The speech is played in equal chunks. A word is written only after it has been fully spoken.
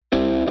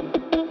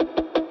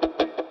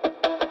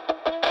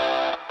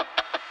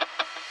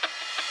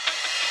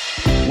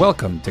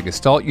Welcome to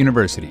Gestalt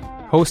University,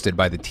 hosted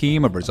by the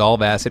team of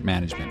Resolve Asset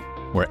Management,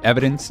 where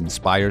evidence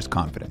inspires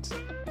confidence.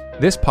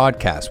 This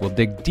podcast will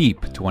dig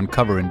deep to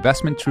uncover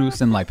investment truths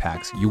and life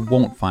hacks you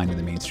won't find in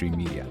the mainstream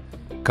media,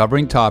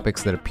 covering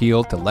topics that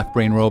appeal to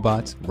left-brain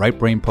robots,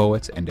 right-brain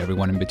poets, and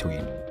everyone in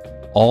between,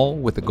 all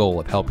with the goal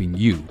of helping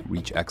you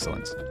reach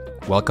excellence.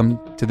 Welcome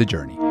to the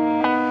journey.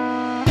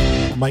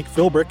 Mike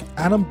Philbrick,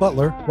 Adam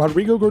Butler,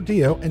 Rodrigo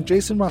Gordillo, and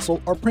Jason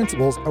Russell are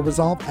principals of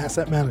Resolve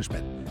Asset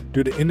Management.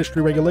 Due to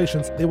industry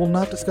regulations, they will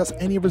not discuss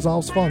any of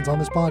Resolve's funds on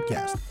this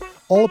podcast.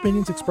 All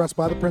opinions expressed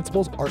by the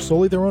principals are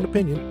solely their own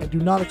opinion and do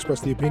not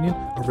express the opinion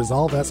of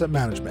Resolve Asset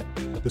Management.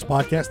 This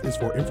podcast is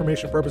for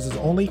information purposes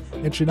only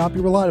and should not be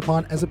relied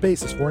upon as a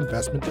basis for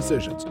investment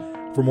decisions.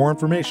 For more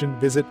information,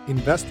 visit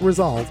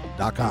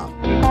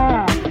investresolve.com.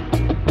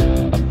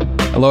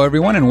 Hello,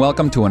 everyone, and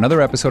welcome to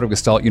another episode of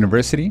Gestalt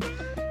University.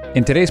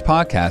 In today's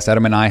podcast,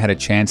 Adam and I had a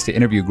chance to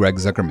interview Greg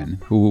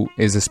Zuckerman, who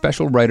is a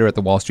special writer at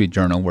the Wall Street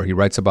Journal, where he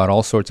writes about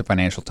all sorts of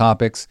financial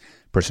topics,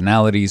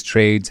 personalities,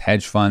 trades,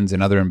 hedge funds,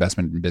 and other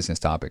investment and business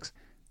topics.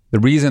 The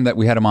reason that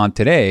we had him on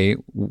today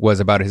was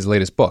about his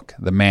latest book,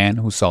 The Man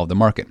Who Solved the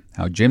Market,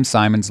 How Jim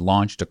Simons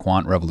Launched a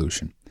Quant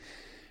Revolution.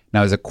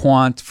 Now, as a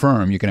quant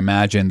firm, you can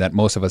imagine that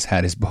most of us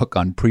had his book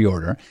on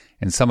pre-order,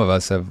 and some of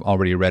us have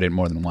already read it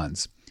more than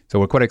once. So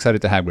we're quite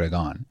excited to have Greg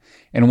on.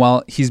 And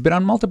while he's been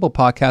on multiple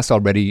podcasts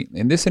already,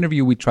 in this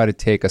interview we try to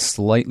take a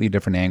slightly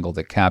different angle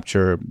to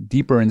capture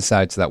deeper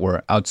insights that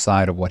were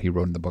outside of what he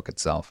wrote in the book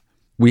itself.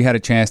 We had a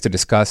chance to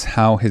discuss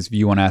how his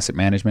view on asset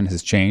management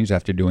has changed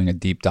after doing a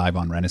deep dive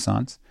on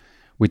Renaissance.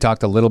 We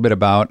talked a little bit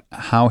about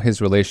how his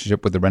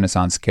relationship with the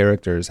Renaissance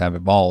characters have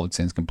evolved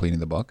since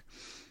completing the book.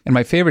 And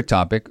my favorite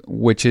topic,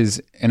 which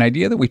is an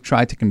idea that we've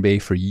tried to convey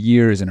for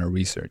years in our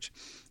research,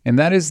 and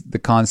that is the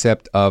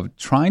concept of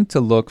trying to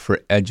look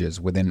for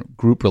edges within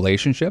group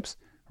relationships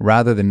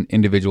rather than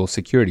individual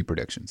security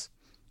predictions.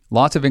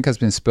 Lots of ink has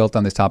been spilt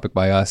on this topic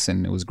by us,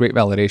 and it was great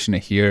validation to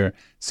hear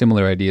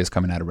similar ideas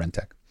coming out of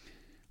Rentech.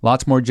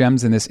 Lots more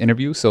gems in this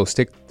interview, so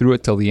stick through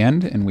it till the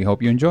end, and we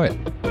hope you enjoy it.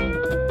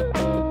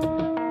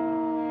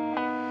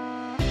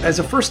 As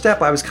a first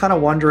step, I was kind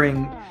of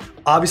wondering,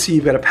 obviously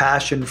you've got a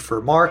passion for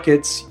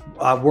markets.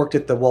 I've worked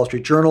at the Wall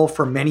Street Journal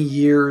for many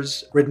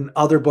years, written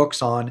other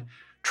books on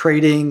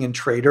trading and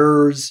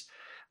traders.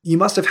 You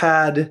must have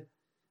had,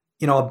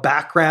 a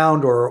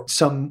background or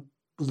some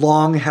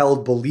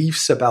long-held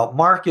beliefs about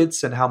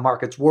markets and how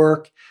markets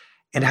work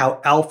and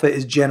how alpha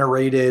is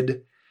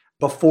generated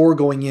before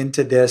going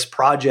into this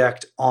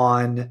project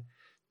on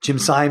Jim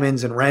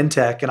Simons and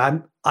Rentech.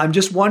 And I'm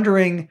just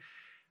wondering,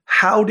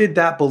 how did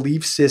that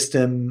belief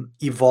system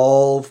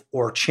evolve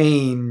or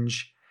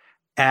change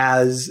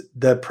as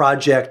the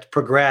project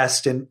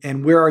progressed?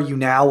 And where are you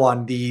now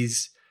on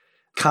these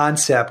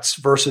concepts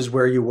versus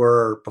where you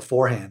were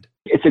beforehand?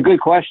 It's a good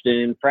question.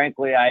 And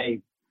frankly,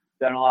 I've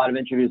done a lot of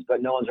interviews,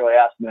 but no one's really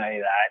asked me any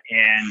of that.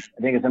 And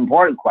I think it's an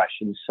important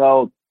question.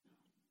 So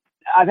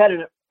I've had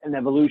an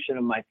evolution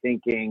of my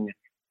thinking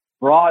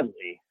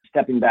broadly,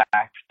 stepping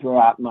back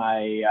throughout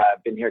my,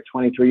 been here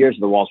 23 years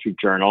at the Wall Street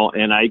Journal.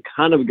 And I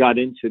kind of got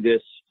into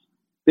this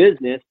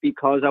business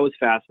because I was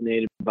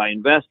fascinated by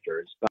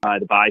investors, by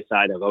the buy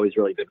side. I've always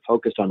really been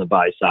focused on the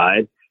buy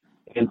side.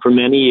 And for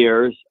many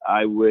years,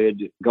 I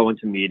would go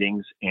into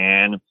meetings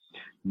and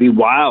be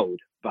wowed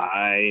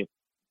by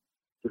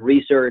the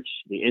research,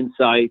 the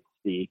insights,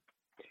 the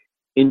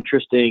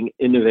interesting,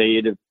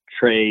 innovative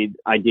trade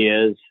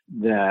ideas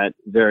that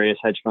various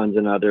hedge funds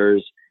and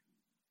others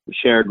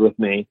shared with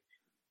me.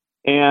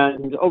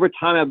 And over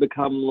time, I've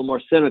become a little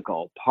more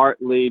cynical,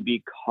 partly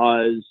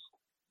because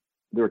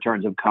the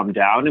returns have come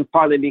down and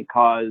partly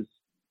because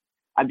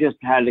I've just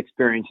had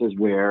experiences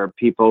where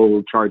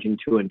people charging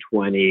 2 and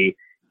 20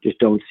 just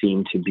don't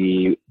seem to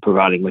be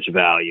providing much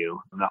value.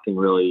 Nothing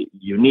really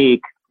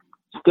unique.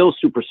 Still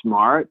super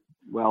smart,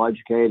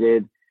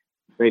 well-educated,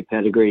 great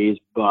pedigrees,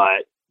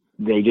 but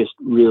they just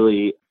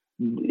really,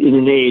 in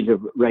an age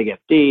of Reg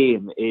FD,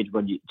 an age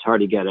when it's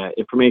hard to get an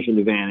information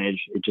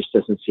advantage, it just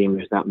doesn't seem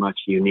there's that much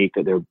unique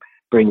that they're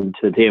bringing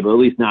to the table, at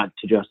least not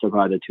to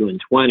justify the 2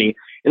 and 20.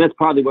 And that's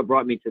probably what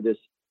brought me to this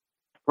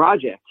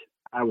project.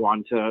 I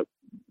want to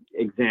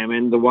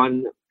examine the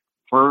one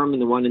firm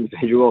and the one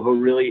individual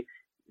who really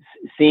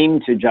seem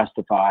to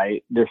justify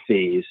their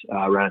fees,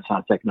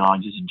 Renaissance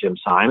Technologies and Jim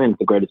Simons,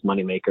 the greatest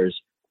moneymakers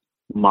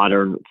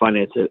modern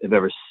finance have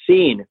ever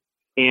seen.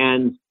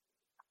 And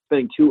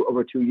spending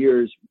over 2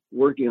 years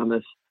working on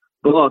this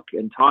book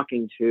and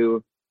talking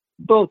to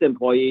both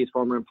employees,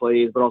 former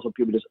employees, but also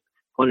people just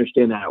who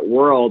understand that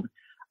world,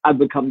 I've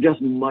become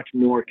just much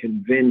more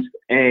convinced,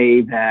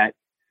 that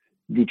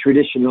the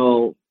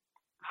traditional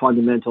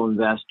fundamental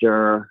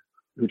investor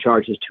who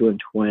charges 2 and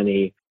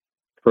 20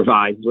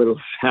 provides little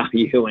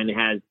value and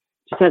has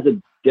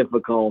a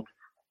difficult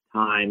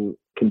time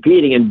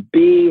competing. And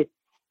B,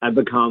 I've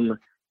become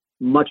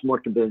much more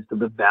convinced of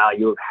the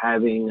value of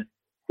having,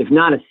 if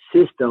not a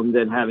system,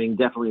 then having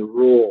definitely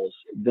rules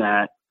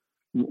that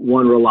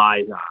one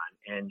relies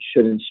on and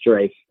shouldn't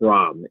stray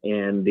from,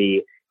 and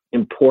the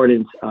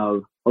importance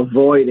of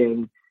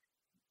avoiding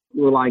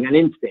relying on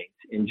instinct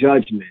and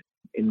judgment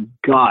and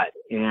gut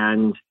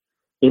and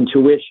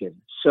intuition.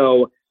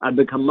 So I've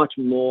become much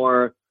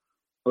more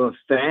of a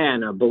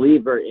fan, a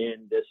believer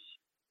in this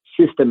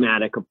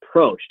systematic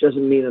approach.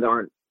 Doesn't mean that there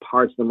aren't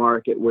parts of the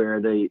market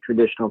where the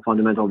traditional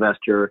fundamental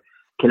investor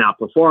can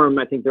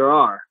outperform. I think there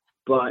are,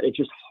 but it's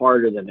just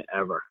harder than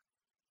ever.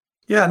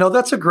 Yeah, no,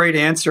 that's a great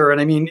answer.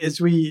 And I mean,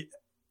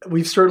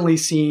 we've certainly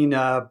seen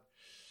a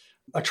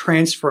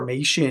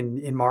transformation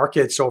in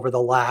markets over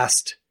the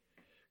last,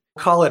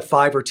 call it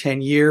 5 or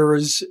 10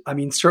 years. I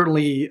mean,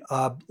 certainly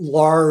a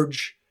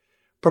large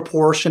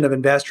proportion of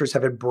investors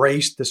have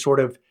embraced the sort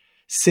of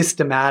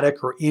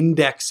systematic or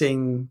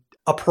indexing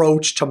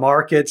approach to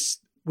markets.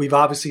 We've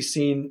obviously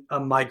seen a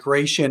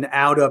migration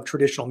out of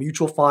traditional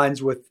mutual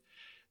funds with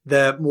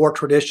the more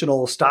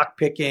traditional stock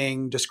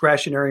picking,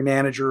 discretionary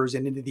managers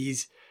and into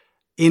these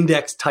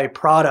index type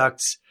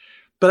products.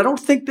 But I don't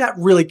think that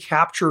really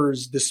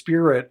captures the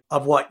spirit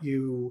of what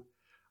you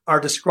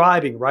are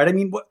describing, right? I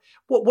mean,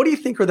 what do you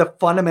think are the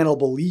fundamental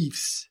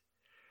beliefs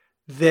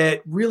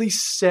that really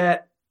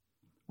set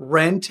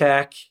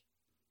Rentech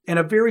and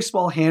a very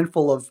small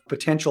handful of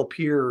potential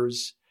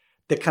peers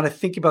that kind of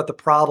think about the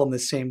problem the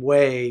same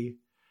way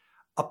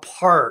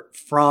apart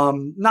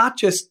from not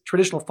just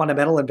traditional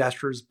fundamental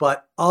investors,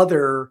 but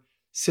other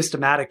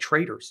systematic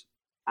traders?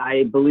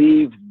 I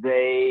believe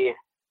they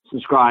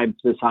subscribe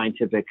to the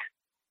scientific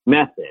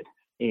method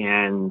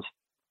and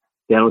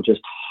they don't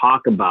just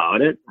talk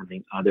about it. I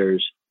think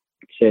others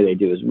say they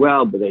do as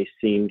well, but they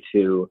seem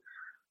to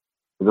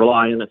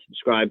rely on it,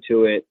 subscribe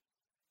to it,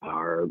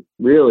 are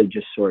really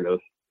just sort of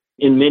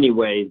in many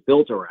ways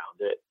built around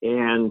it.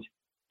 And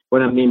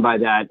what I mean by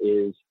that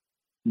is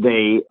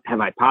they have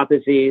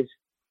hypotheses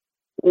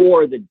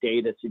or the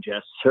data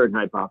suggests certain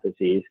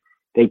hypotheses.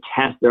 They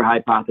test their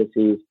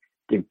hypotheses.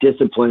 They're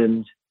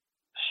disciplined,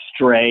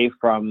 stray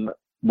from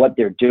what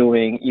they're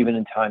doing, even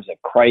in times of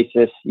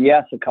crisis.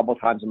 Yes, a couple of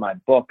times in my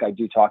book, I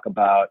do talk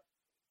about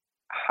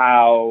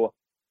how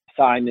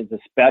Simons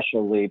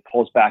especially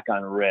pulls back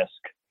on risk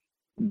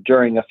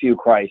during a few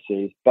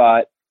crises,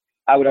 but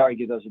I would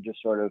argue those are just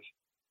sort of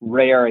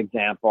rare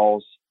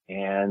examples.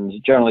 And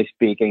generally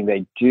speaking,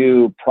 they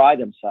do pride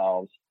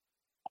themselves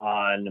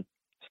on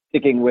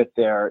sticking with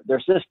their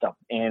system.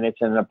 And it's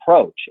an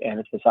approach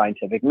and it's a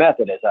scientific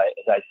method, as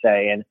I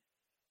say. And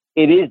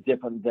it is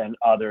different than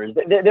others.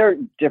 They're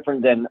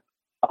different than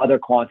other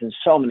quants in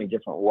so many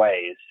different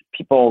ways.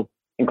 People,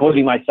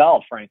 including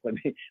myself, frankly,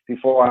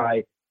 before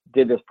I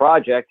did this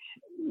project,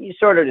 you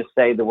sort of just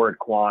say the word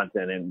quant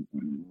and it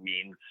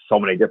means so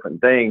many different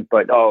things,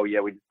 but oh yeah,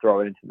 we throw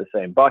it into the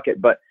same bucket.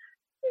 But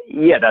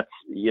yeah, that's,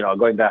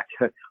 going back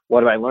to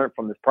what have I learned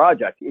from this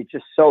project? It's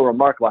just so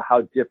remarkable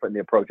how different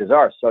the approaches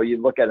are. So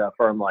you look at a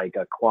firm like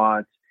a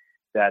quant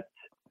that's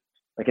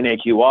like an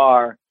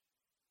AQR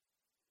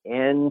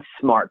and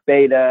smart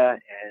beta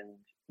and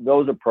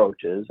those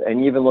approaches,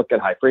 and you even look at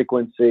high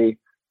frequency,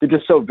 they're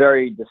just so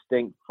very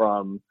distinct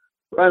from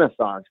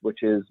Renaissance,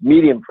 which is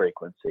medium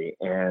frequency.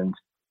 And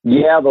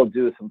yeah, they'll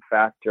do some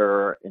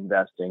factor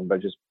investing,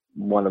 but just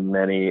one of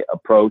many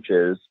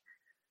approaches.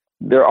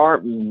 There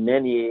aren't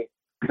many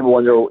people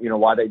wonder,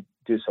 why they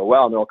do so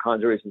well. And there are all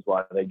kinds of reasons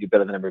why they do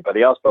better than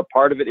everybody else. But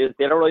part of it is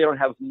they don't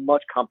have as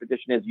much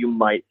competition as you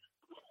might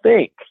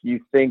think.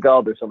 You think,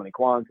 oh, there's so many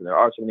quants, and there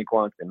are so many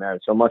quants, they matter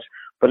so much.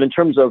 But in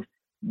terms of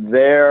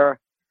their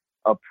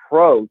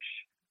approach,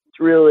 it's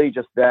really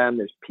just them.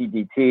 There's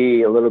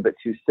PDT, a little bit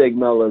Two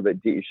Sigma, a little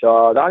bit D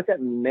Shaw. There aren't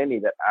that many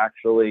that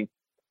actually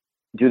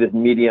do this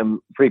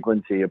medium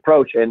frequency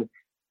approach. And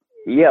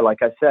yeah, like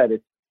I said,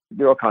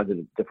 there are all kinds of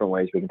different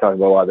ways we can talk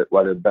about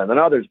whether it's better than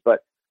others, but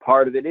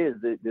part of it is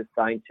this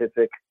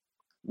scientific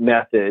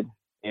method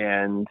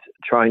and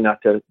trying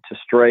not to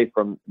stray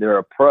from their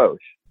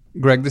approach.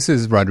 Greg, this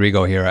is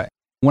Rodrigo here.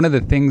 One of the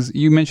things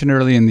you mentioned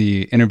early in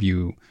the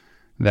interview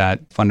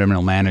that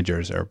fundamental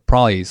managers are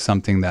probably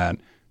something that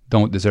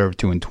don't deserve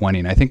 2 and 20.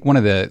 And I think one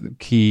of the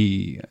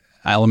key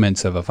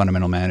elements of a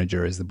fundamental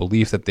manager is the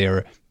belief that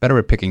they're better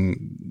at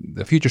picking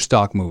the future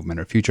stock movement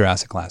or future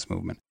asset class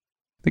movement.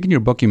 I think in your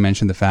book you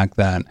mentioned the fact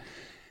that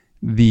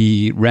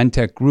the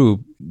Rentech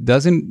group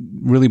doesn't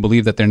really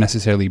believe that they're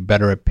necessarily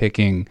better at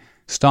picking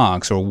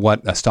stocks or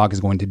what a stock is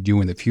going to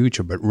do in the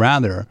future, but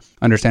rather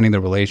understanding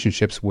the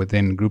relationships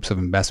within groups of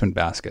investment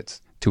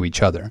baskets to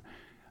each other.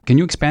 Can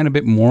you expand a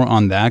bit more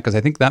on that? Because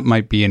I think that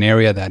might be an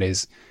area that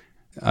is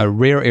a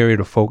rare area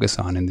to focus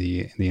on in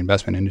the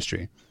investment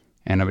industry.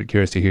 And I'd be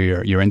curious to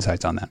hear your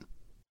insights on that.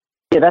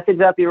 Yeah, that's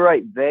exactly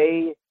right.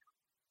 They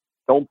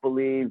don't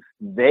believe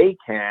they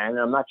can,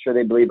 I'm not sure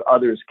they believe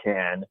others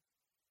can,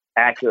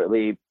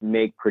 accurately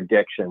make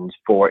predictions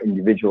for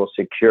individual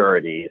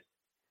securities.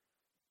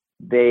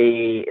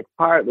 It's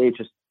partly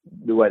just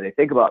the way they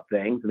think about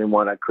things, and they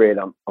want to create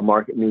a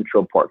market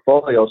neutral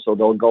portfolio, so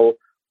they'll go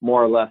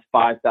more or less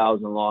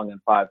 5,000 long and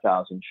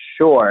 5,000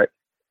 short.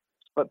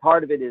 But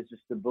part of it is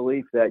just the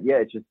belief that,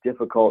 it's just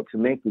difficult to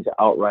make these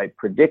outright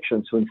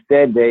predictions. So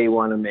instead, they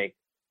want to make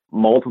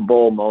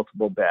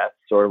multiple bets,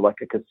 sort of like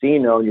a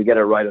casino, and you get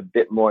it right a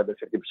bit more than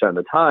 50% of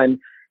the time.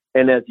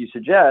 And as you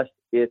suggest,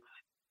 it's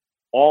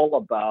all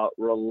about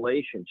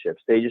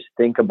relationships. They just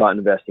think about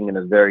investing in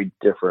a very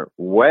different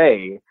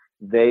way.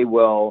 They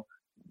will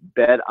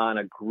bet on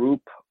a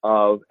group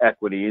of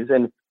equities.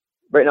 And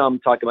right now I'm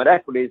talking about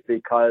equities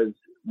because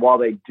while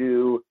they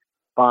do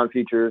bond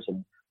futures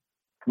and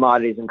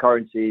commodities and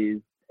currencies,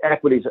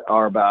 equities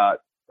are about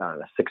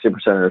 60%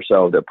 or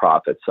so of their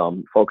profits. So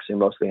I'm focusing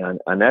mostly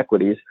on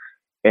equities.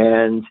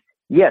 And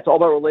yeah, it's all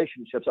about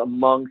relationships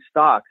among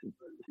stocks,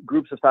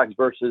 groups of stocks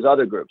versus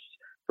other groups,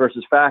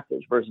 versus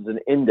factors, versus an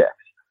index.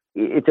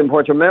 It's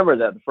important to remember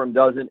that the firm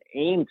doesn't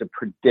aim to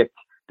predict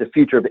the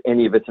future of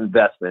any of its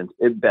investments.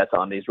 It bets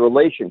on these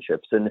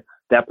relationships, and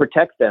that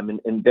protects them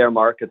in bear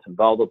markets and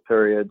volatile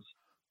periods,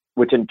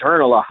 which in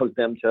turn allows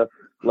them to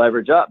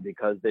leverage up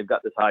because they've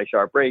got this high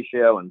Sharpe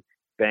ratio, and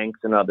banks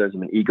and others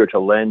have been eager to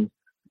lend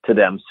to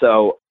them.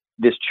 So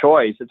this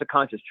choice, it's a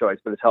conscious choice,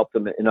 but it's helped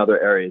them in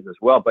other areas as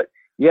well. But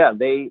yeah,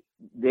 they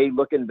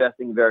look at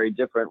investing very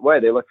different way.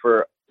 They look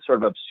for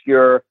sort of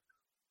obscure,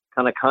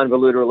 kind of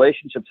convoluted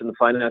relationships in the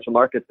financial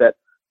markets that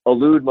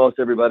elude most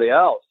everybody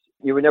else.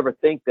 You would never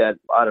think that,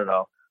 I don't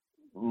know,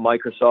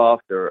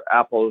 Microsoft or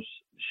Apple's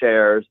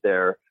shares,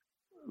 their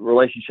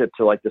relationship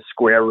to like the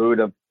square root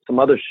of some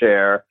other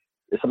share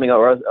is something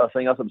else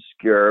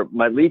obscure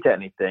might lead to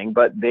anything,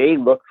 but they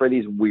look for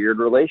these weird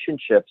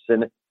relationships,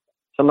 and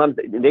sometimes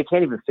they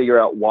can't even figure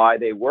out why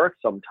they work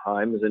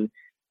sometimes, and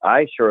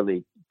I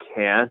surely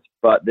can't,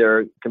 but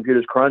their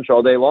computers crunch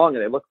all day long,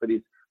 and they look for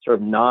these sort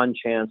of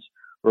non-chance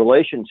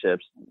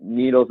relationships,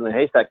 needles in the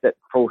haystack, that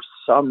for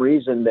some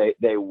reason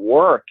they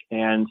work,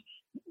 and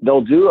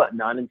they'll do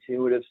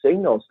non-intuitive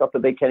signals, stuff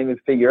that they can't even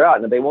figure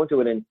out, and they won't do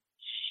it in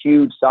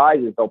huge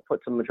sizes. They'll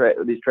put some of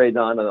these trades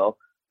on, and they'll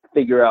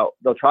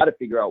try to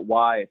figure out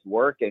why it's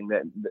working.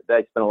 That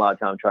they spend a lot of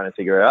time trying to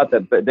figure it out.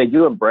 But they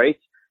do embrace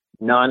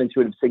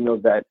non-intuitive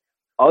signals that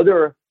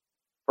other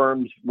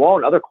firms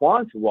won't, other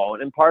quants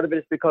won't. And part of it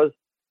is because,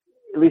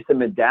 at least in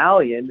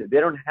Medallion, they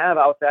don't have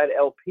outside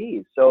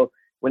LPs. So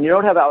when you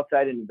don't have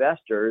outside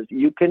investors,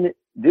 you can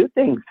do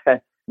things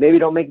that maybe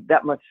don't make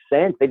that much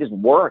sense. They just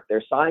work.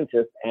 They're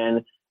scientists,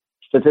 and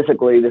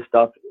statistically, this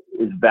stuff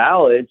is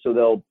valid. So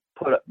they'll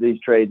put these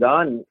trades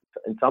on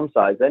in some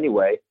size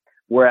anyway.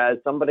 Whereas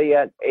somebody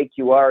at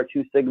AQR or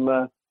 2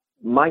 Sigma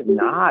might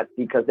not,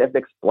 because they have to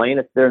explain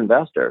it to their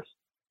investors.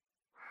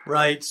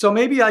 Right. So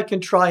maybe I'm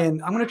going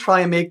to try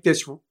and make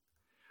this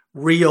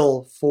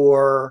real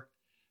for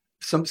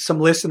some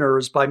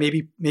listeners by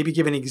maybe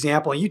giving an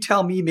example. And you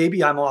tell me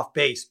maybe I'm off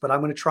base, but I'm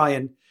going to try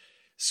and,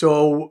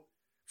 so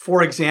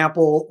for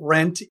example,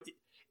 rent,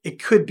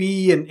 it could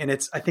be, and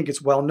I think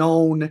it's well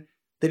known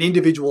that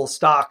individual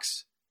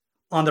stocks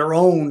on their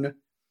own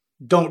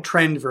don't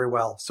trend very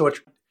well. So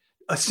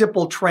a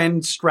simple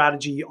trend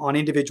strategy on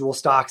individual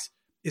stocks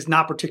is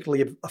not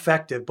particularly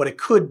effective, but it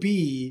could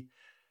be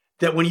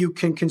that when you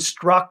can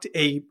construct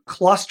a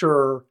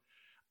cluster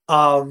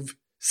of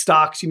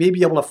stocks, you may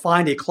be able to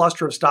find a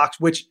cluster of stocks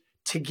which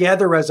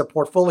together as a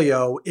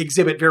portfolio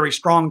exhibit very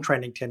strong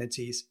trending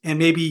tendencies, and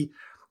maybe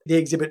they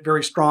exhibit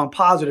very strong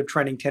positive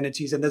trending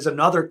tendencies. And there's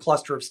another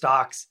cluster of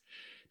stocks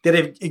that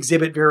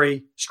exhibit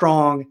very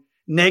strong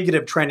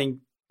negative trending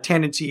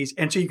tendencies.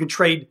 And so you can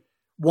trade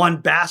one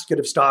basket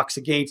of stocks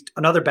against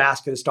another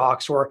basket of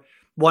stocks, or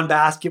one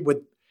basket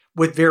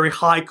with very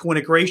high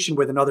co-integration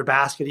with another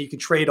basket. You can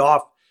trade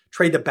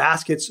the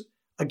baskets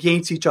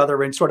against each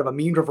other in sort of a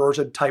mean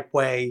reversion type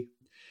way.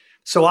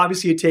 So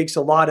obviously it takes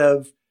a lot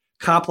of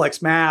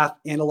complex math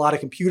and a lot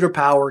of computer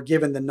power,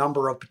 given the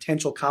number of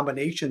potential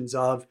combinations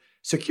of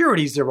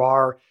securities there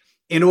are,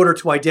 in order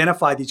to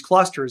identify these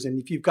clusters.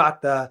 And if you've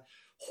got the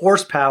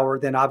horsepower,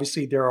 then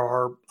obviously there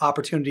are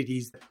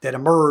opportunities that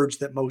emerge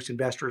that most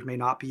investors may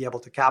not be able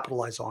to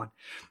capitalize on.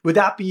 Would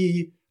that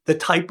be the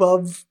type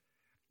of,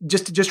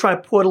 just to try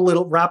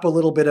to wrap a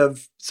little bit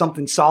of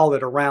something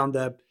solid around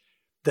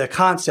the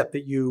concept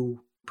that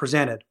you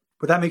presented?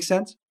 Would that make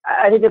sense?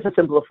 I think it's a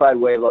simplified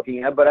way of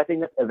looking at it, but I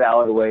think that's a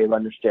valid way of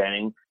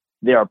understanding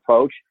their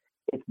approach.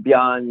 It's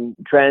beyond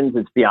trends,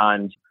 it's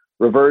beyond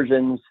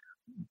reversions,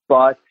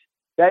 but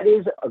that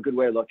is a good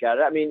way to look at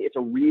it. I mean,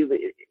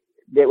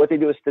 what they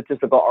do is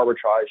statistical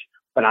arbitrage,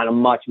 but on a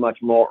much, much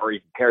more, or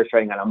even pair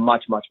trading on a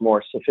much, much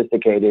more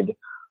sophisticated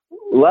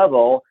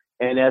level.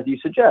 And as you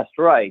suggest,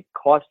 right,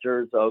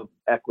 clusters of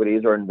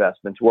equities or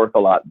investments work a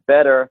lot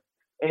better.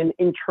 And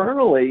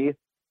internally,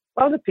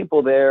 a lot of the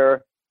people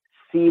there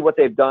see what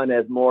they've done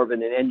as more of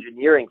an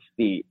engineering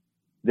feat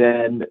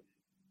than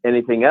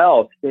anything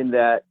else, in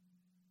that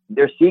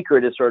their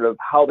secret is sort of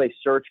how they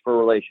search for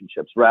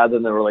relationships rather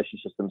than the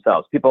relationships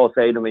themselves. People will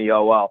say to me,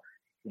 oh, well,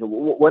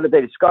 what did they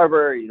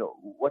discover?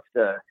 What's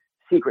the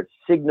secret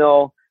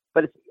signal?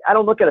 But I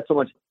don't look at it so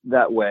much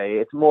that way.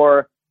 It's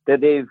more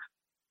that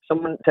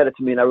someone said it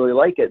to me and I really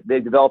like it.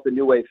 They've developed a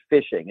new way of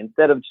fishing.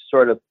 Instead of just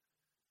sort of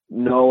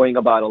knowing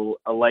about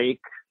a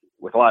lake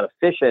with a lot of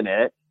fish in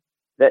it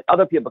that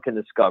other people can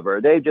discover,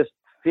 they just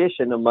fish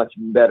in a much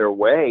better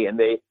way, and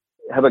they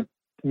have a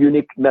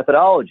unique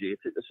methodology.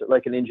 It's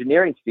like an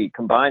engineering feat,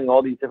 combining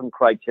all these different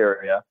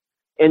criteria.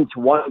 into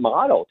one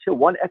model too,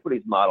 one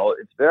equities model.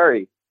 It's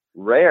very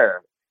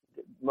rare.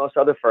 Most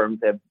other firms,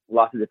 they have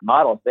lots of different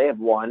models. They have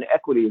one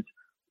equities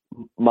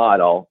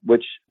model,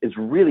 which is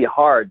really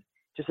hard,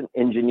 just an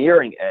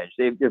engineering edge.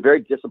 They're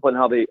very disciplined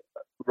how they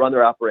run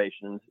their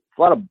operations. It's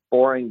a lot of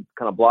boring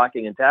kind of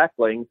blocking and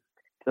tackling.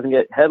 It doesn't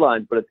get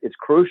headlines, but it's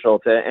crucial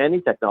to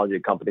any technology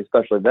company,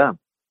 especially them.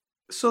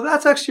 So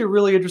that's actually a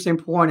really interesting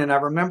point. And I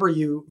remember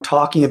you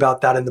talking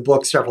about that in the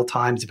book several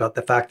times, about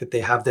the fact that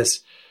they have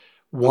this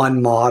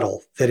one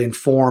model that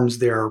informs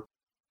their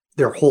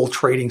whole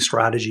trading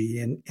strategy.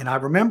 And I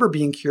remember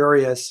being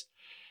curious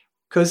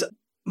because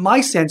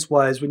my sense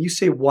was when you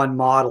say one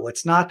model,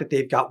 it's not that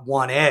they've got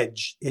one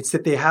edge. It's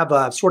that they have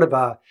a sort of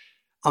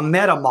a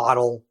meta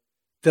model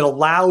that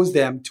allows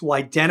them to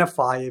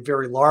identify a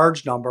very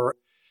large number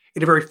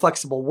in a very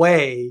flexible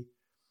way,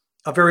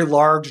 a very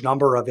large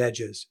number of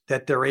edges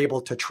that they're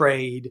able to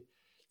trade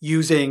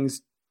using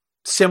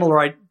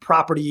similar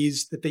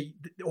properties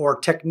or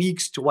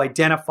techniques to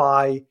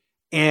identify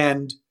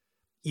and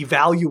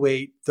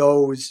evaluate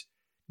those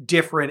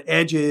different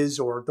edges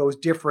or those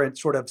different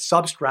sort of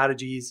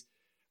sub-strategies.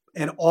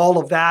 And all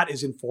of that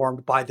is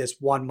informed by this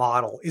one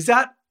model. Is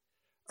that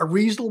a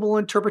reasonable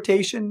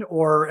interpretation,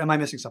 or am I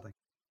missing something?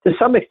 To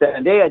some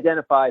extent, they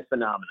identify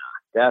phenomena.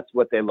 That's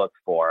what they look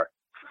for.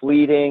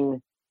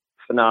 Fleeting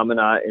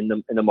phenomena in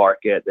the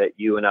market that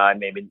you and I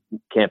maybe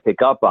can't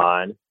pick up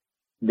on.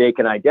 They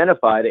can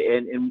identify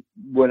it. And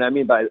what I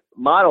mean by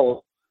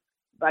model,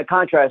 by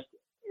contrast,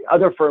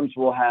 other firms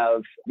will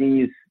have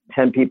these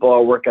 10 people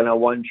are working on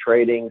one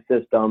trading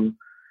system,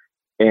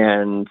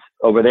 and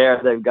over there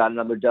they've got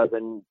another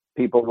dozen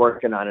people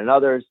working on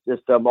another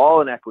system,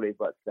 all in equities,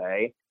 let's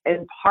say.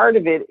 And part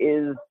of it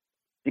is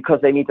because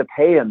they need to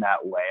pay them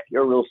that way. If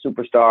you're a real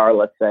superstar,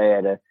 let's say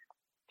at a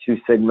Two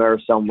Sigma or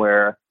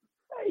somewhere,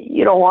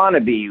 you don't want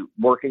to be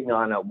working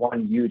on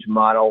one huge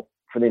model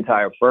for the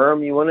entire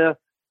firm. You want to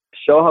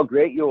show how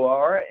great you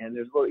are, and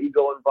there's a little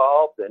ego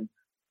involved, and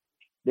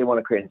they want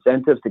to create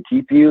incentives to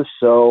keep you.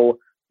 So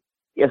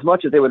as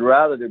much as they would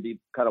rather there be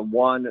kind of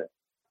one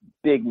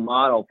big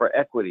model for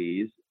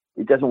equities,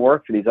 it doesn't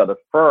work for these other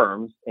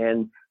firms.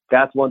 And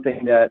that's one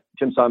thing that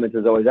Jim Simons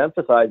has always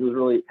emphasized. It was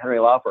really Henry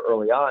Laufer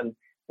early on,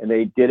 and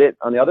they did it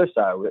on the other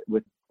side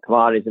with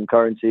commodities and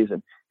currencies,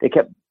 and they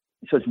kept,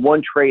 so it's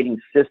one trading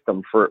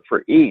system for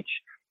each,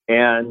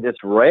 and it's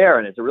rare,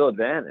 and it's a real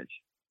advantage.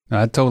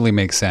 That totally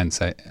makes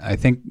sense. I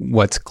think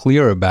what's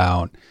clear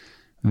about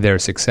their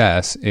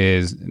success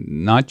is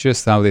not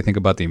just how they think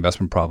about the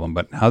investment problem,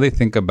 but how they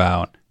think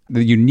about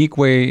the unique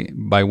way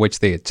by which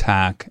they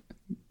attack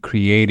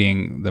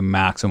creating the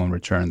maximum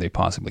return they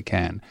possibly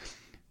can.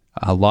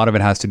 A lot of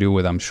it has to do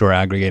with, I'm sure,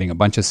 aggregating a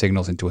bunch of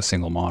signals into a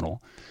single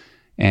model.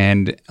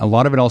 And a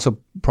lot of it also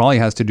probably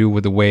has to do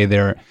with the way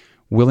they're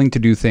willing to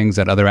do things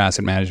that other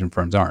asset management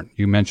firms aren't.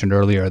 You mentioned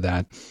earlier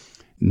that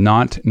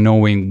not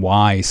knowing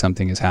why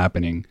something is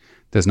happening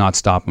does not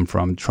stop them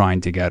from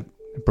trying to get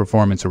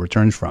performance or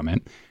returns from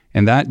it.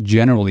 And that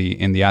generally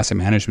in the asset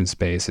management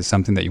space is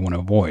something that you want to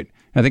avoid.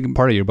 And I think in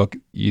part of your book,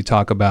 you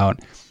talk about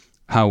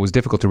how it was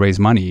difficult to raise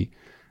money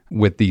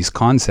with these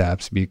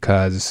concepts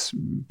because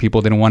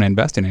people didn't want to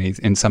invest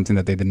in something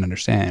that they didn't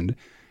understand.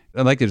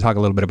 I'd like you to talk a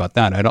little bit about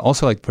that. I'd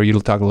also like for you to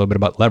talk a little bit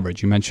about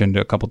leverage. You mentioned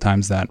a couple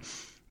times that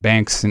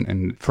banks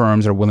and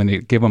firms are willing to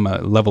give them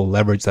a level of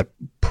leverage that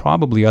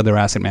probably other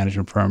asset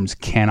management firms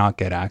cannot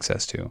get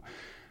access to.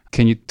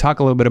 Can you talk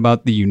a little bit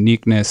about the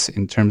uniqueness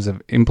in terms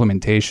of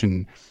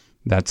implementation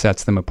that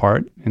sets them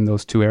apart in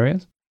those two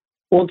areas?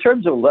 Well, in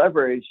terms of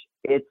leverage,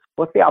 it's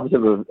what's the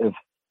opposite of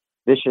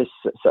vicious,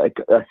 sort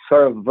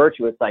of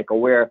virtuous cycle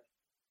where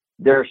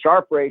their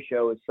Sharpe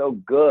ratio is so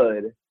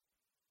good,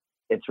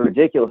 it's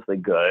ridiculously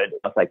good.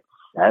 It's like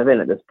 7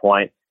 at this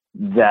point,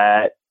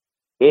 that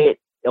it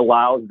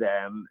allows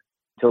them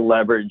to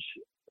leverage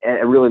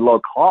at a really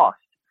low cost.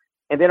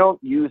 And they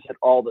don't use it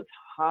all the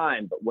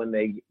time, but when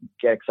they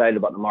get excited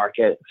about the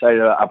market, excited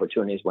about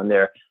opportunities, when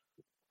their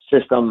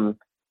system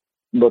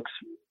looks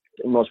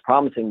most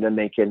promising, then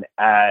they can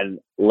add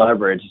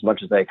leverage as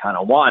much as they kind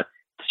of want.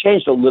 It's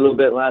changed a little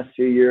bit in the last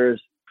few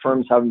years.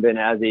 Firms haven't been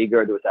as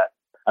eager. There was that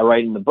I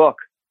write in the book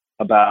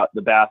about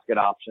the basket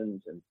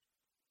options and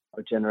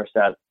how generous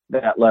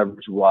that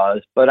leverage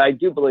was. But I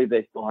do believe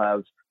they still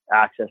have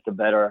access to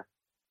better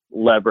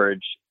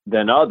leverage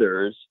than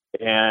others.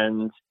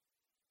 And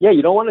yeah,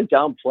 you don't want to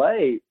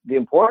downplay the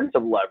importance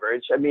of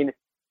leverage. I mean,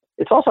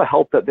 it's also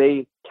helped that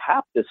they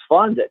capped this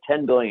fund at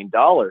 $10 billion.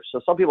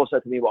 So some people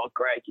said to me, well,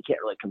 Greg, you can't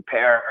really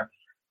compare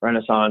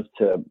Renaissance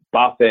to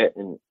Buffett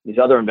and these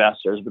other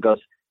investors because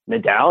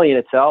Medallion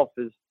itself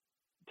is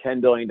 $10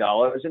 billion.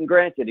 And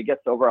granted, it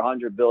gets over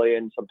 $100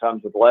 billion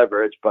sometimes with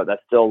leverage, but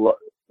that's still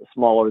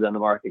smaller than the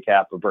market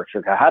cap of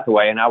Berkshire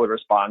Hathaway. And I would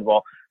respond,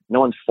 well,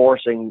 no one's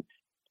forcing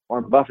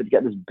Warren Buffett to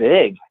get this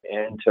big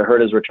and to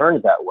hurt his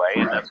returns that way.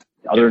 And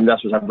other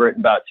investors I've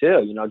written about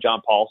too. You know,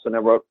 John Paulson, I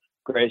wrote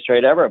Greatest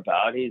Trade Ever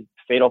about. His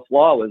fatal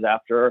flaw was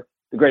after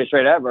the greatest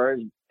trade ever,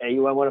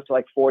 AUM went up to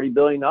like $40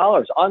 billion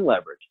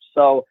unleveraged.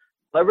 So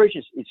leverage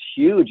is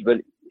huge, but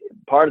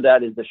part of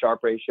that is the Sharpe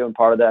ratio, and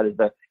part of that is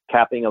the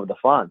capping of the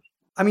funds.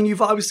 I mean,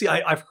 you've obviously,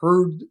 I've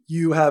heard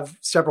you have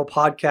several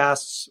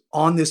podcasts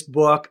on this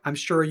book. I'm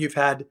sure you've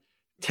had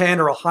 10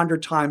 or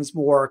 100 times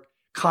more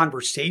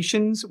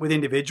conversations with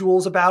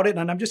individuals about it.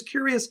 And I'm just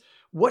curious,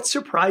 what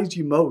surprised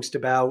you most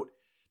about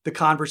the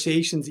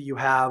conversations that you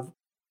have?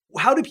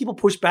 How do people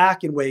push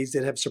back in ways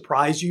that have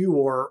surprised you,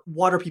 or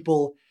what are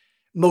people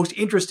most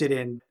interested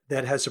in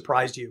that has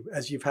surprised you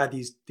as you've had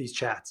these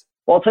chats?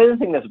 Well, I'll tell you the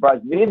thing that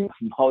surprised me the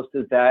most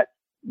is that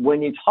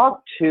when you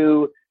talk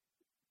to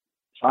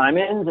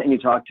Simons and you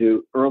talk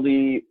to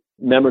early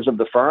members of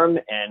the firm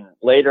and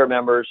later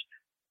members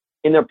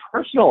in their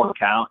personal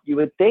account, you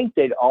would think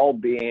they'd all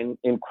be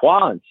in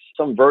quants,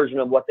 some version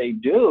of what they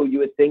do. You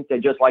would think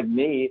that just like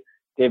me,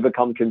 they've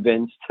become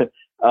convinced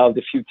of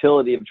the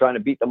futility of trying to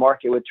beat the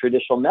market with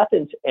traditional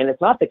methods. And it's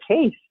not the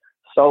case.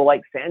 So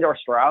like Sandor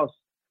Strauss,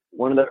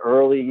 one of the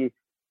early,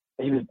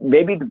 he was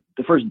maybe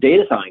the first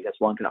data scientist,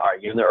 one can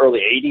argue. In the early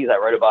 80s, I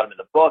wrote about him in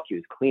the book. He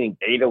was cleaning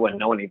data when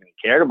no one even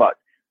cared about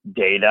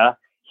data.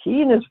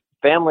 He and his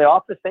family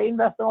office, they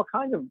invest in all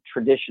kinds of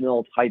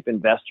traditional type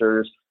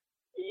investors,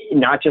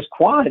 not just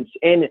quants.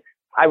 And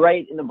I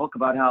write in the book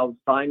about how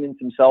Simons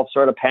himself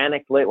sort of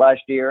panicked late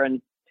last year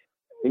and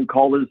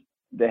called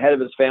the head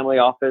of his family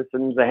office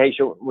and said, hey,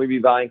 should we be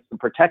buying some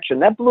protection?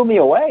 That blew me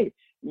away.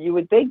 You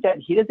would think that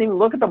he doesn't even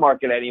look at the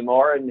market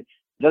anymore and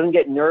doesn't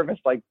get nervous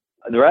like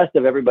the rest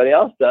of everybody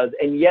else does.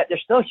 And yet they're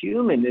still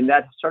human. And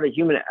that sort of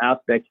human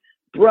aspect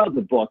throughout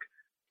the book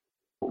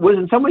was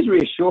in some ways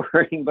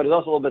reassuring, but it's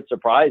also a little bit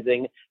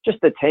surprising. Just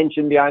the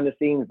tension behind the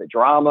scenes, the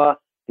drama,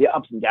 the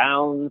ups and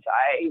downs.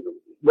 I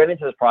went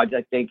into this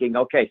project thinking,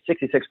 okay,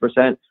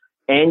 66%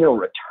 annual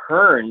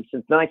return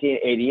since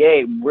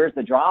 1988. Where's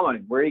the drama?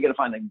 Where are you going to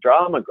find the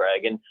drama,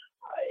 Greg? And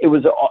it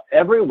was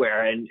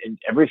everywhere. And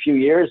every few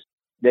years,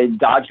 they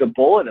dodged a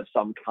bullet of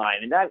some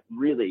kind. And that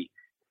really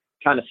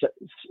kind of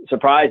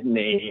surprised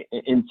me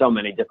in so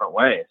many different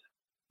ways.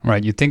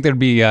 Right. You'd think there'd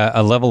be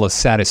a level of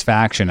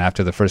satisfaction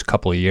after the first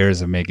couple of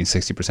years of making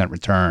 60%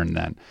 return,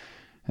 that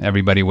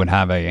everybody would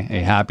have a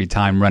happy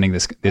time running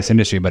this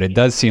industry. But it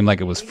does seem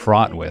like it was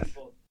fraught with.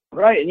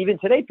 Right. And even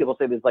today, people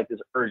say there's like this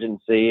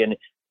urgency and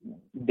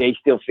they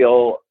still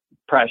feel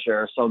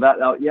pressure. So that,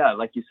 yeah,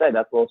 like you said,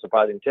 that's a little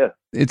surprising too.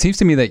 It seems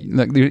to me that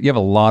you have a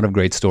lot of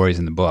great stories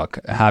in the book.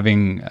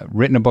 Having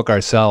written a book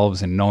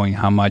ourselves and knowing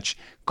how much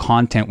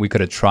content we could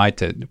have tried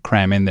to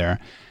cram in there,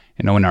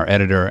 and knowing our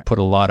editor put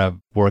a lot of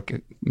work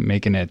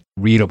making it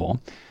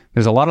readable,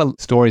 there's a lot of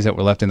stories that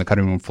were left in the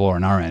cutting room floor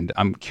on our end.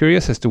 I'm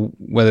curious as to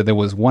whether there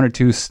was one or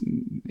two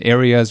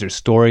areas or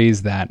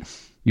stories that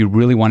you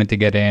really wanted to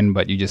get in,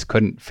 but you just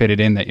couldn't fit it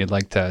in, that you'd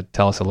like to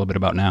tell us a little bit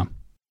about now.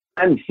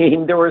 I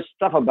mean, there was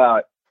stuff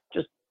about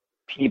just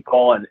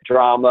people and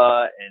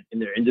drama and in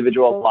their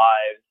individual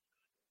lives.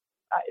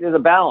 There's a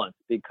balance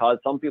because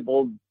some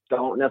people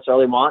don't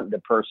necessarily want the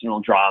personal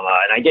drama.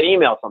 And I get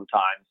emails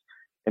sometimes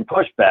and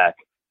pushback.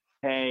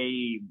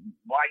 Hey,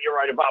 why you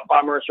write about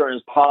Bob Mercer and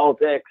his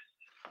politics,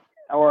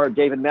 or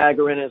David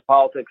Magarin and his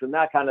politics, and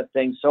that kind of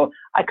thing. So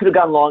I could have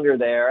gone longer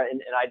there,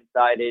 and I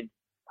decided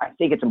I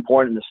think it's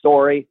important in the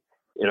story.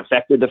 It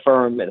affected the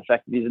firm. It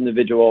affected these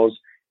individuals.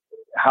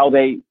 How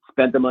they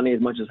spent the money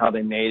as much as how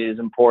they made it is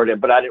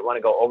important, but I didn't want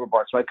to go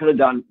overboard. So I could have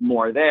done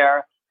more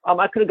there.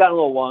 I could have gotten a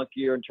little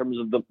wonkier in terms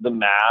of the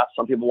math.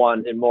 Some people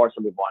wanted more,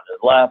 some people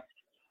wanted less.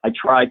 I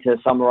tried to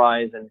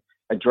summarize and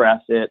address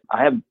it.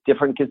 I have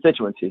different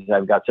constituencies.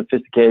 I've got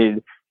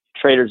sophisticated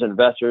traders and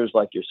investors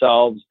like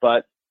yourselves,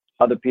 but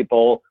other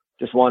people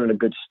just wanted a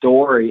good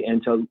story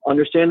and to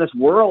understand this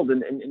world.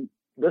 And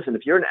listen,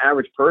 if you're an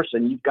average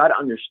person, you've got to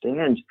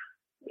understand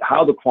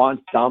how the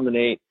quants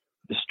dominate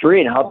the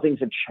street and how things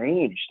have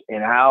changed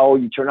and how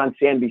you turn on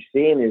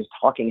CNBC and there's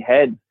talking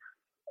heads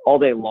all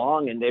day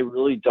long and they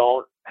really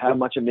don't have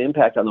much of an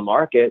impact on the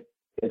market.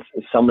 It's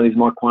some of these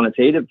more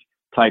quantitative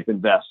type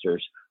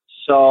investors.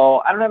 So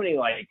I don't have any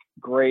like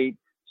great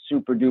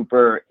super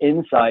duper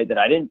insight that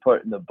I didn't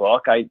put in the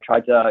book. I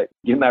tried to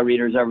give my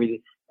readers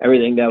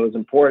everything that was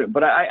important,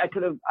 but I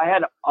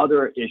had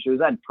other issues.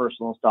 I had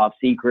personal stuff,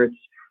 secrets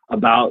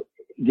about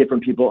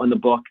different people in the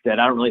book that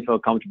I don't really feel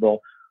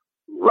comfortable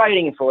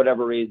writing, and for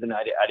whatever reason,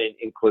 I didn't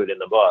include in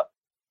the book.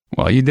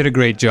 Well, you did a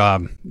great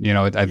job. You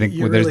know, I think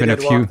there's been a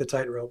few. Walk the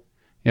tightrope.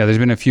 Yeah, there's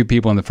been a few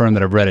people in the firm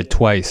that have read it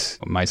twice,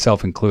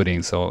 myself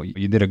including. So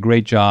you did a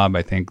great job.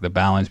 I think the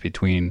balance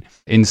between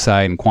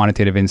insight and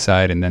quantitative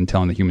insight and then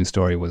telling the human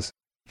story was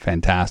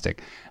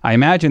fantastic. I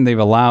imagine they've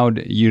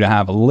allowed you to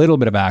have a little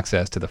bit of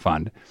access to the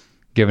fund,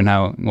 given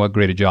what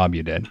great a job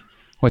you did.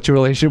 What's your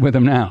relationship with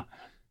them now?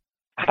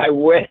 I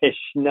wish.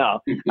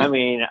 No. I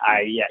mean,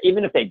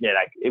 even if they did,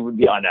 it would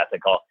be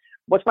unethical.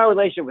 What's my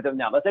relationship with them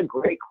now? That's a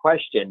great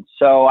question.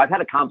 So I've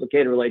had a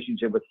complicated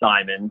relationship with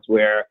Simons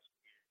where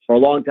for a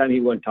long time he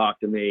wouldn't talk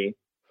to me.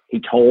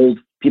 He told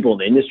people in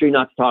the industry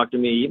not to talk to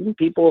me, even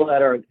people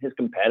that are his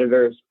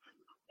competitors.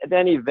 And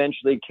then he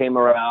eventually came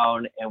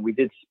around and we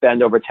did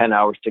spend over 10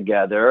 hours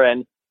together.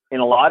 And in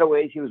a lot of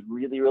ways, he was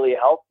really, really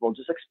helpful,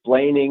 just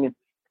explaining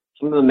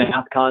some of the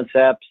math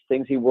concepts,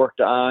 things he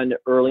worked on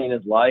early in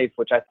his life,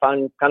 which I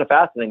found kind of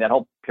fascinating. That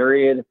whole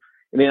period,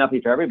 it may not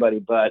be for everybody,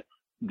 but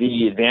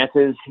the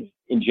advances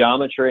in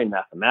geometry and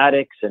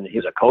mathematics, and he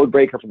was a code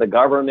breaker for the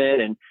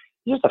government, and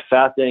he's just a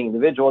fascinating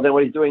individual. Then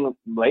what he's doing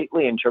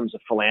lately in terms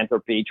of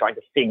philanthropy, trying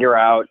to figure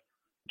out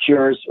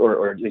cures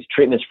or these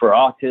treatments for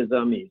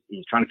autism.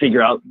 He's trying to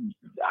figure out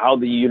how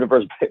the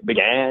universe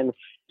began,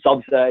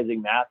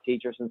 subsidizing math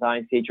teachers and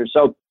science teachers.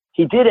 So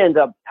he did end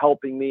up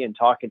helping me and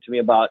talking to me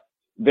about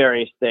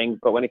various things.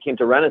 But when it came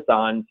to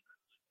Renaissance,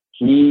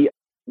 he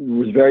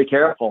was very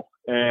careful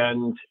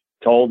and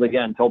told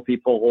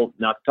people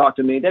not to talk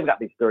to me. They've got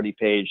these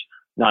 30-page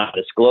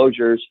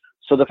non-disclosures.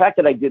 So the fact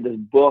that I did this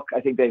book, I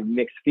think they have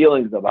mixed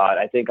feelings about.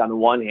 I think on the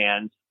one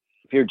hand,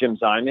 if you're Jim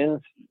Simons,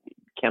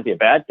 can't be a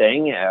bad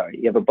thing.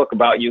 You have a book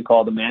about you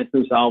called The Man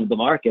Who Solved the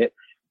Market.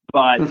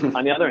 But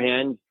on the other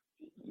hand,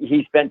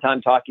 he spent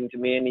time talking to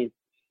me and he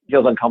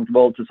feels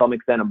uncomfortable to some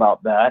extent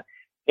about that.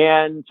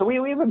 And so we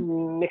have a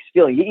mixed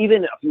feeling.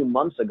 Even a few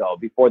months ago,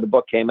 just before the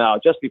book came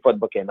out,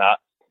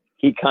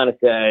 he kind of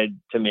said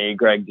to me,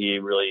 Greg, do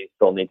you really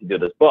still need to do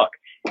this book?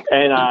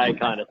 And I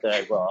kind of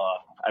said,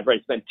 well, I've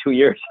already spent 2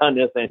 years on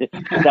this and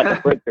it's got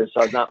the printer,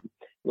 so it's not a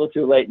little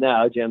too late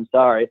now, Jim,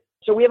 sorry.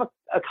 So we have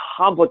a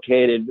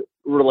complicated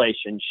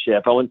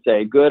relationship. I wouldn't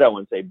say good, I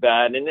wouldn't say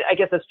bad. And I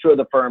guess that's true of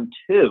the firm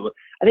too.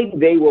 I think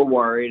they were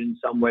worried in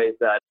some ways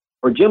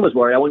or Jim was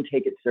worried I wouldn't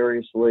take it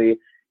seriously.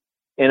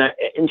 And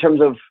in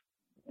terms of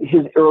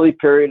his early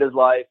period of his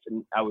life,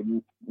 and I would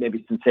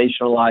maybe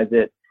sensationalize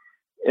it.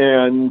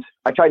 And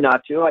I tried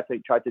not to. I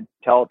tried to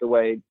tell it the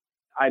way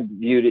I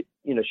viewed it,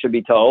 should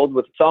be told,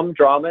 with some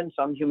drama and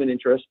some human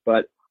interest.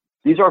 But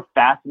these are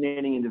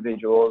fascinating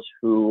individuals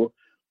who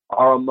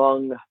are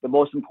among the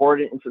most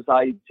important in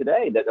society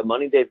today. That the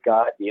money they've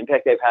got, the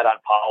impact they've had on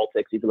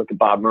politics. You can look at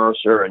Bob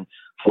Mercer and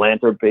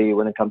philanthropy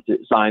when it comes to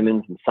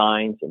Simons and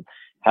science and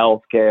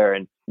healthcare,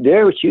 and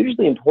they're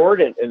hugely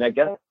important. And I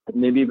guess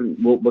maybe even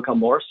will become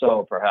more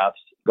so, perhaps,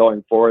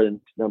 going forward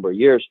in a number of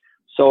years.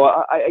 So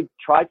I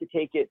tried to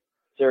take it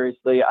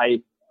seriously.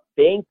 I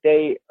think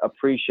they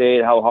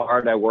appreciate how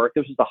hard I work.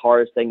 This was the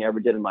hardest thing I ever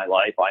did in my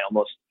life. I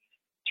almost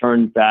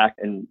turned back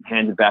and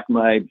handed back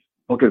my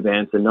book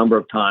advance a number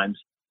of times.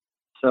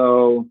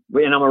 So,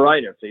 and I'm a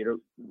writer, so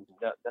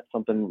that's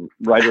something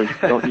writers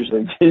don't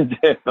usually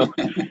do.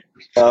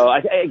 So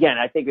I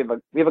think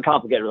we have a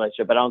complicated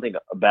relationship, but I don't think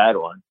a bad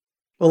one.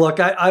 Well,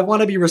 look, I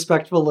want to be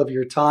respectful of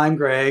your time,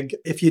 Greg.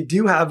 If you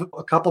do have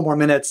a couple more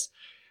minutes,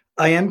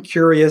 I am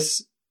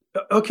curious.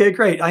 Okay,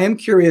 great. I am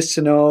curious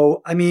to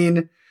know,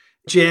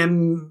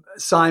 Jim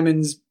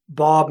Simons,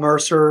 Bob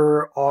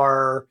Mercer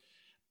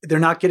they're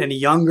not getting any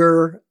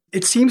younger.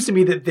 It seems to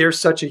me that they're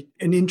such an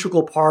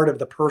integral part of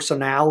the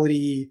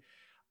personality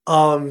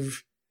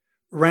of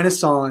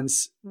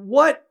Renaissance.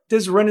 What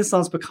does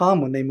Renaissance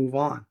become when they move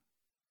on?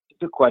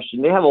 Good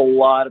question. They have a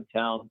lot of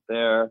talent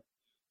there.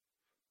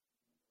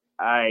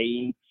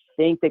 I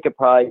think they could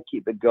probably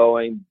keep it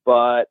going,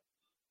 but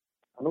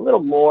I'm a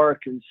little more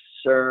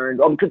concerned.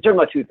 I'm concerned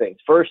about two things.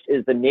 First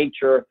is the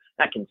nature,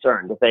 not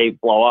concerned, if they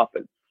blow up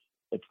and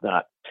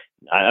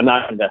I'm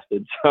not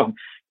invested, so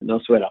no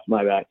sweat off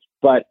my back.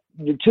 But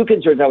the two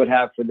concerns I would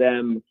have for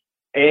them,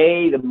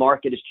 the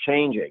market is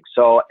changing.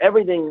 So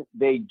everything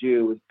they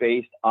do is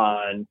based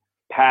on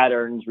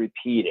patterns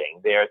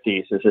repeating. Their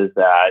thesis is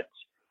that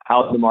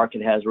how the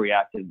market has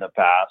reacted in the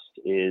past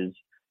is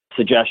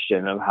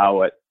suggestion of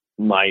how it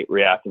might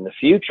react in the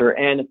future.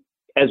 And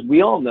as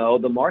we all know,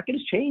 the market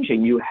is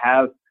changing. You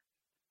have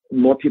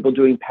more people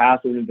doing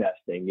passive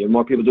investing. You have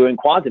more people doing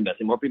quant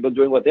investing, more people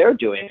doing what they're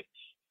doing.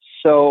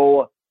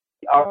 So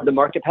are the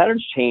market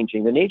patterns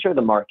changing? The nature of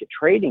the market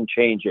trading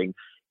changing?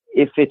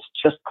 If it's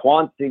just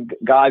quant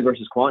guy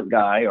versus quant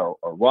guy or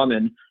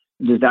woman,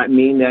 does that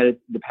mean that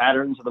the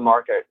patterns of the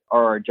market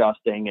are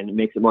adjusting and it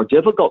makes it more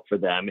difficult for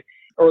them?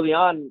 Early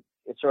on,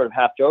 it's sort of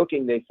half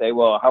joking. They say,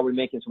 well, how are we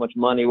making so much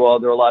money? Well,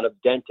 there are a lot of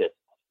dentists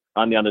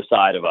on the other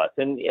side of us.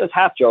 And it was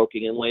half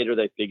joking. And later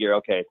they figure,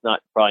 okay,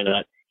 it's probably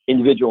not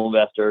individual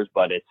investors,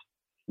 but it's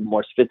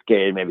more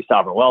sophisticated, maybe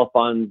sovereign wealth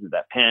funds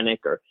that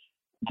panic or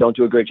don't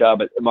do a great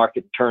job at the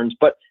market turns.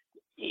 But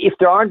if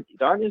there aren't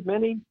as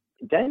many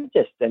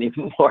dentists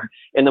anymore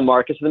in the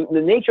market, so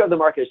the nature of the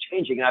market is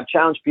changing. And I've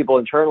challenged people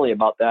internally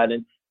about that.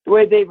 And the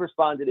way they've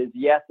responded is,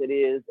 yes, it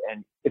is.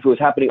 And if it was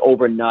happening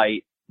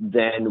overnight,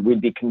 then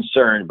we'd be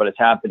concerned, but it's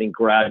happening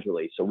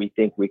gradually. So we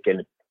think we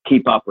can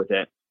keep up with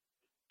it.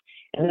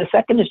 And the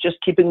second is just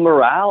keeping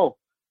morale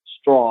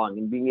strong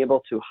and being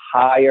able to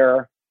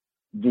hire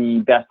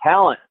the best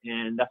talent.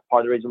 And that's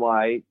part of the reason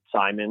why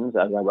Simons,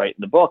 as I write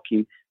in the book,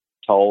 he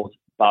told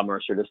Bob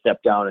Mercer to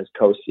step down as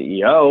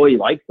co-CEO. He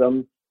likes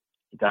them.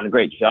 He's done a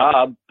great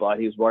job, but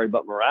he was worried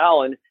about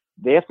morale. And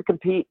they have to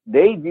compete.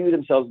 They view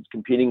themselves as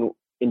competing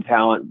in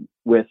talent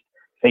with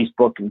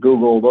Facebook and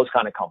Google, those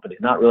kind of companies,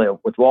 not really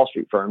with Wall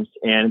Street firms.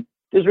 And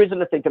there's reason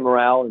to think that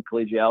morale and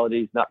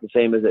collegiality is not the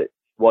same as it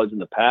was in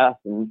the past.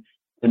 And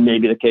it may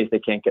be the case they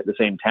can't get the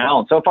same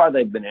talent. So far,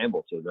 they've been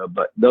able to, though.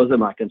 But those are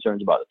my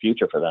concerns about the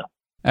future for them.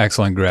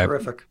 Excellent, Greg.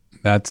 Terrific.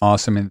 That's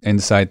awesome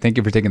insight. Thank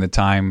you for taking the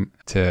time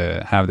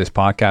to have this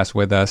podcast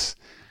with us.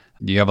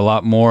 Do you have a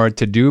lot more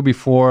to do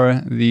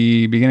before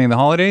the beginning of the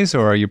holidays,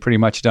 or are you pretty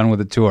much done with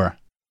the tour?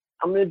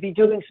 I'm going to be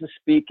doing some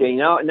speaking.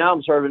 Now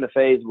I'm sort of in a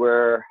phase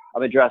where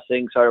I'm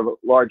addressing sort of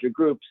larger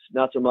groups,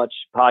 not so much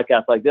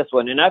podcasts like this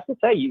one. And I have to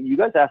say, you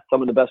guys asked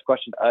some of the best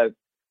questions I've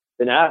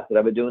been asked, and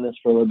I've been doing this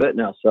for a little bit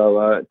now.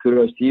 So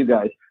kudos to you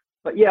guys.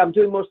 But yeah, I'm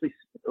doing mostly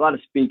a lot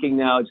of speaking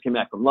now. I just came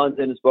back from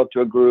London and spoke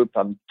to a group.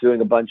 I'm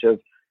doing a bunch of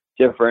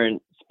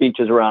different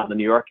speeches around the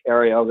New York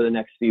area over the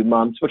next few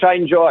months, which I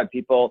enjoy.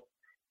 People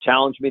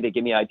challenge me. They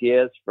give me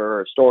ideas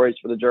for stories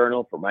for the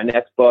journal, for my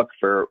next book,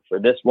 for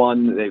this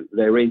one.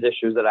 They raise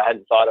issues that I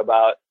hadn't thought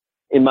about.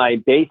 In my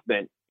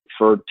basement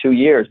for 2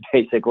 years,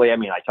 basically. I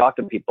mean, I talk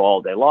to people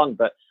all day long,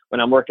 but when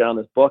I'm working on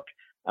this book,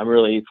 I'm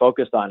really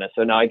focused on it.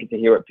 So now I get to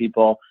hear what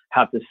people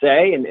have to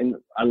say, and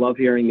I love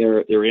hearing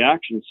their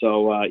reactions.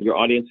 So your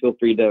audience, feel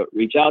free to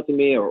reach out to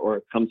me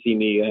or come see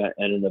me at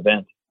an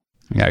event.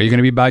 Yeah, are you going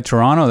to be by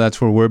Toronto?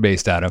 That's where we're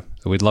based out of.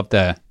 So we'd love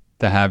to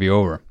have you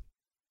over.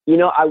 You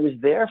know, I was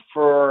there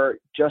for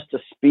just a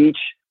speech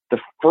the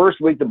first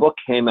week the book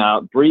came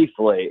out,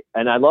 briefly,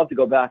 and I'd love to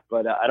go back,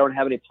 but I don't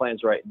have any plans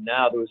right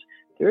now.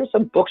 There is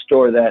some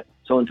bookstore that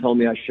someone told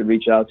me I should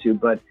reach out to,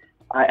 but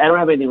I don't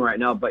have anything right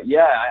now. But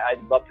yeah,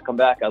 I'd love to come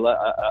back. I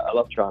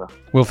love Toronto.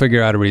 We'll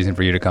figure out a reason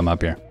for you to come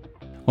up here.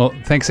 Well,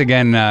 thanks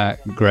again,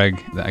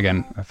 Greg.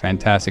 Again, a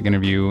fantastic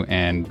interview,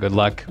 and good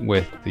luck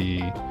with the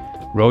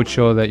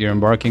roadshow that you're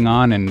embarking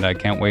on, and I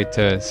can't wait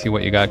to see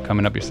what you got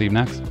coming up your sleeve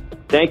next.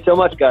 Thanks so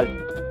much, guys.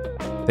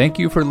 Thank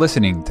you for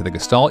listening to the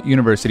Gestalt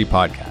University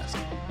podcast.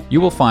 You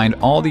will find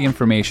all the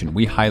information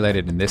we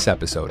highlighted in this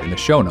episode in the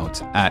show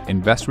notes at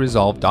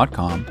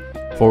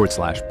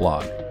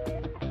investresolve.com/blog.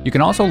 You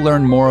can also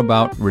learn more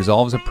about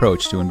Resolve's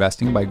approach to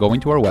investing by going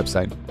to our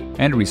website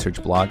and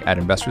research blog at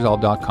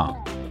investresolve.com,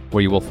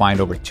 where you will find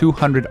over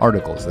 200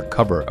 articles that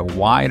cover a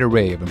wide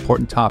array of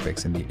important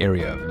topics in the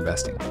area of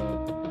investing.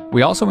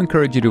 We also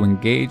encourage you to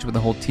engage with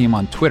the whole team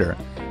on Twitter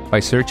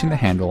by searching the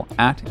handle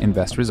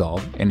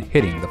 @InvestResolve and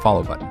hitting the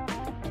follow button.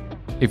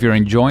 If you're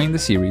enjoying the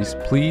series,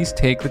 please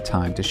take the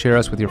time to share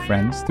us with your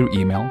friends through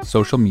email,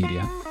 social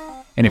media,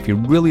 and if you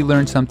really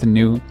learned something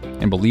new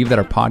and believe that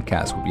our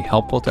podcast would be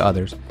helpful to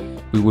others,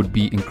 we would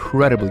be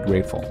incredibly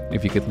grateful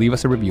if you could leave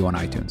us a review on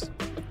iTunes.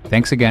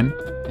 Thanks again,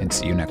 and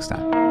see you next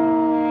time.